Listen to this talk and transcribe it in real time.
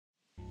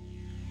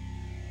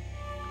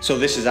So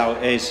this is how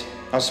it is.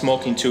 I'm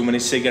smoking too many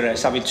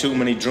cigarettes, having too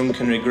many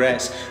drunken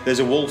regrets. There's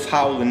a wolf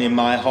howling in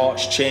my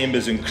heart's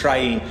chambers and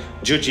crying,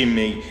 judging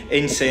me.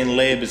 Insane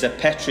labours, a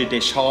petri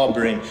dish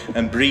harbouring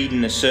and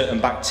breeding a certain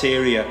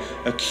bacteria,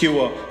 a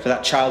cure for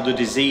that childhood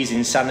disease,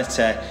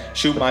 insanity.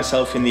 Shoot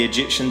myself in the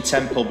Egyptian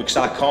temple because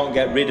I can't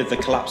get rid of the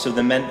collapse of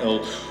the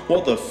mental.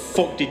 What the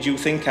fuck did you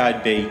think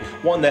I'd be?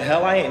 What in the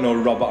hell? I ain't no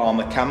Robert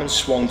Armour Cam and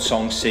Swan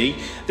Song, see?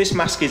 This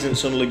mask isn't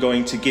suddenly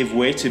going to give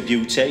way to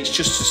beauty. It's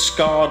just a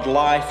scarred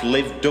life,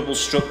 lived double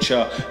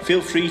structure.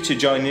 Feel free to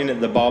join in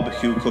at the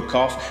barbecue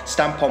cook-off,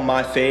 stamp on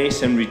my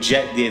face and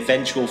reject the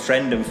eventual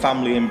friend and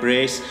family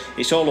embrace.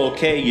 It's all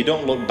okay, you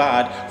don't look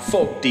bad.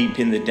 Fuck deep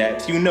in the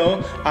depth. You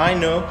know, I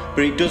know,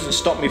 but it doesn't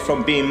stop me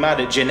from being mad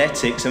at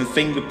genetics and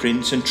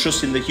fingerprints and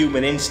trusting the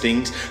human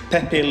instincts.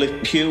 Pepe Le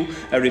Pew,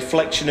 a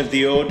reflection of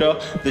the odour,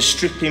 the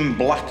stripping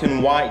black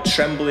and white,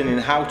 trembling in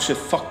how to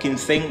fucking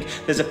think.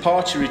 There's a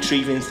party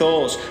retrieving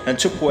thoughts and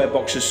Tupperware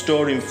boxes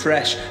storing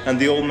fresh, and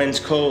the old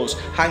men's coats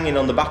hanging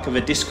on the back of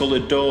a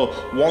discoloured door,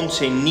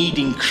 wanting,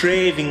 needing,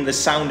 craving the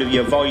sound of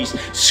your voice,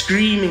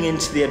 screaming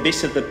into the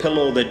abyss of the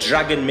pillow, the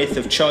dragon myth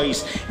of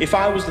choice. If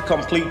I was the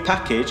complete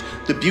package,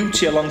 the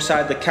beauty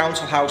alongside the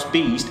council house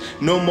beast,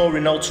 no more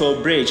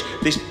Rinaldo Bridge,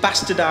 this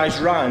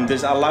bastardised rhyme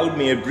that's allowed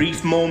me a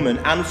brief moment,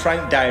 Anne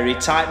Frank diary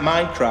type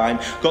mind crime,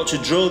 got to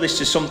draw this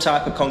to some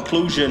type of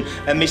conclusion.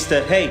 And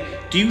Mr. Hey,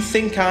 do you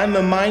think I'm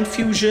a mind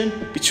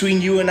fusion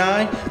between you and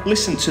I?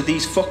 Listen to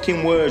these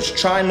fucking words,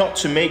 try not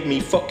to make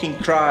me fucking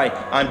cry.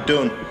 I'm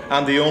done,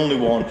 I'm the only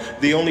one,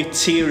 the only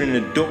tear in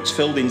a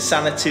duct-filled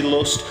insanity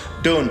lust.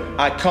 Done,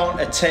 I can't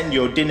attend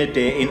your dinner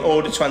date in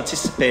order to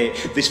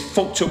anticipate this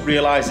fucked up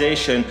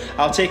realisation.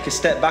 I'll take a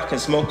step back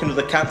and smoke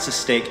another cancer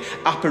stick.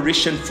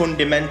 Apparition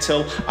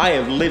fundamental, I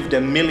have lived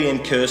a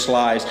million cursed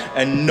lives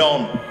and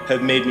none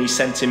have made me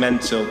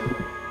sentimental.